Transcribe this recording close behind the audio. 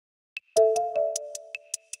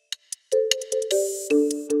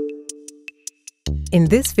In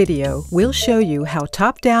this video, we'll show you how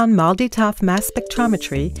top-down Maldi mass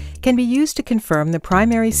spectrometry can be used to confirm the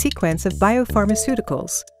primary sequence of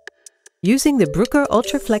biopharmaceuticals. Using the Bruker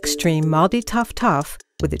UltraFlex-Stream Maldi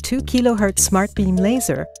with a 2 kHz smart beam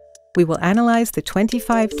laser, we will analyze the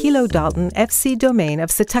 25 kilodalton Fc domain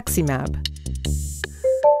of cetuximab.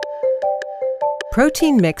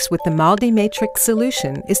 Protein mixed with the Maldi matrix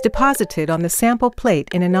solution is deposited on the sample plate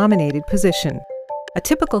in a nominated position. A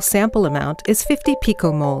typical sample amount is 50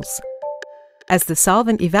 picomoles. As the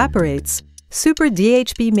solvent evaporates, super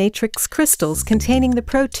DHB matrix crystals containing the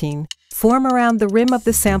protein form around the rim of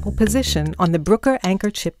the sample position on the Bruker anchor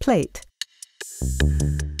chip plate.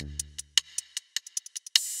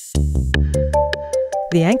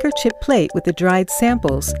 The anchor chip plate with the dried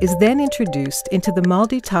samples is then introduced into the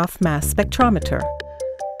Maldi mass spectrometer.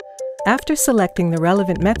 After selecting the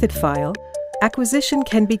relevant method file, acquisition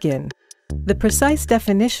can begin. The precise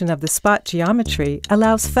definition of the spot geometry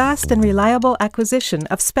allows fast and reliable acquisition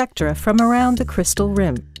of spectra from around the crystal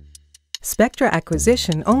rim. Spectra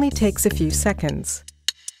acquisition only takes a few seconds.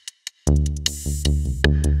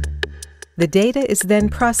 The data is then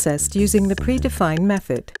processed using the predefined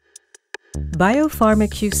method.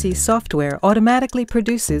 Biopharmaceuticals software automatically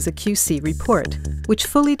produces a QC report, which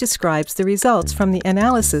fully describes the results from the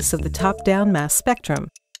analysis of the top-down mass spectrum.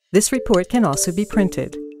 This report can also be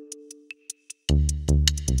printed.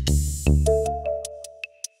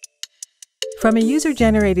 From a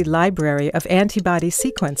user-generated library of antibody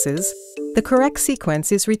sequences, the correct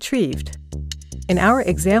sequence is retrieved. In our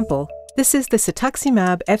example, this is the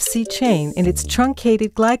cetuximab Fc chain in its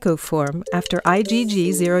truncated glycoform after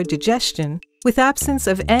IgG0 digestion with absence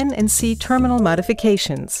of N and C terminal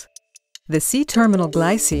modifications. The C-terminal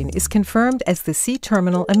glycine is confirmed as the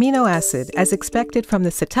C-terminal amino acid as expected from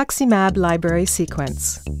the cetuximab library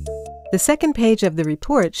sequence. The second page of the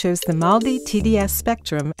report shows the Maldi TDS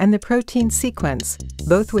spectrum and the protein sequence,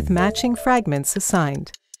 both with matching fragments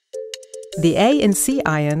assigned. The A and C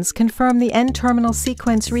ions confirm the N-terminal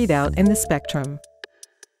sequence readout in the spectrum.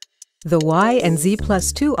 The Y and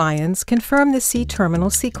Z+2 ions confirm the C-terminal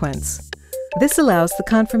sequence. This allows the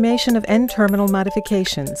confirmation of N-terminal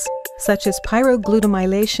modifications, such as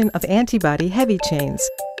pyroglutamylation of antibody heavy chains,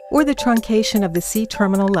 or the truncation of the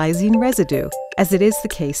C-terminal lysine residue, as it is the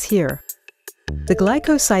case here. The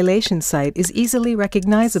glycosylation site is easily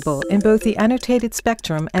recognizable in both the annotated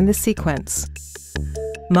spectrum and the sequence.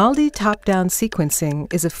 Maldi top-down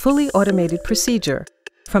sequencing is a fully automated procedure.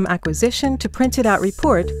 From acquisition to printed out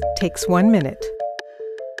report takes 1 minute.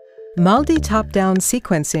 Maldi top-down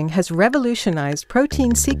sequencing has revolutionized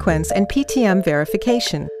protein sequence and PTM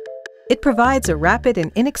verification. It provides a rapid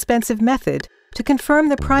and inexpensive method to confirm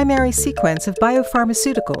the primary sequence of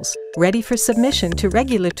biopharmaceuticals ready for submission to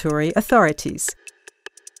regulatory authorities.